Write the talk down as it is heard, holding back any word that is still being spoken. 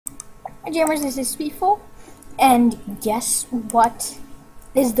Hi Jammers, this is Speedful, and guess what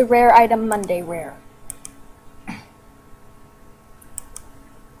is the rare item Monday rare?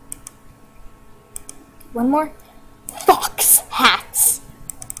 One more. Fox hats!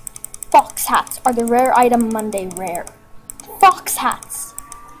 Fox hats are the rare item Monday rare. Fox hats!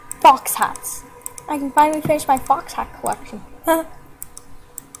 Fox hats! I can finally finish my fox hat collection.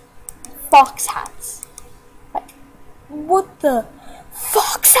 Fox hats. Like, what the?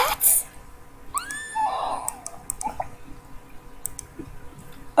 Fox hats?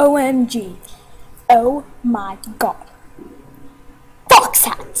 OMG. Oh my god. Fox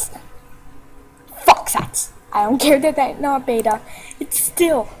hats! Fox hats. I don't care that they're not beta. It's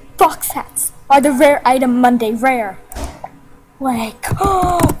still fox hats are the rare item Monday rare. Like,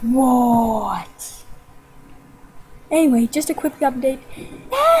 what? Anyway, just a quick update.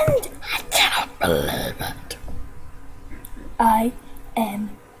 And I cannot believe it. I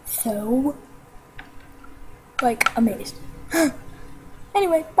am so, amazed.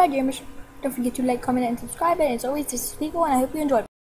 Anyway, bye gamers. Don't forget to like, comment, and subscribe. And as always, this is Legal, and I hope you enjoyed.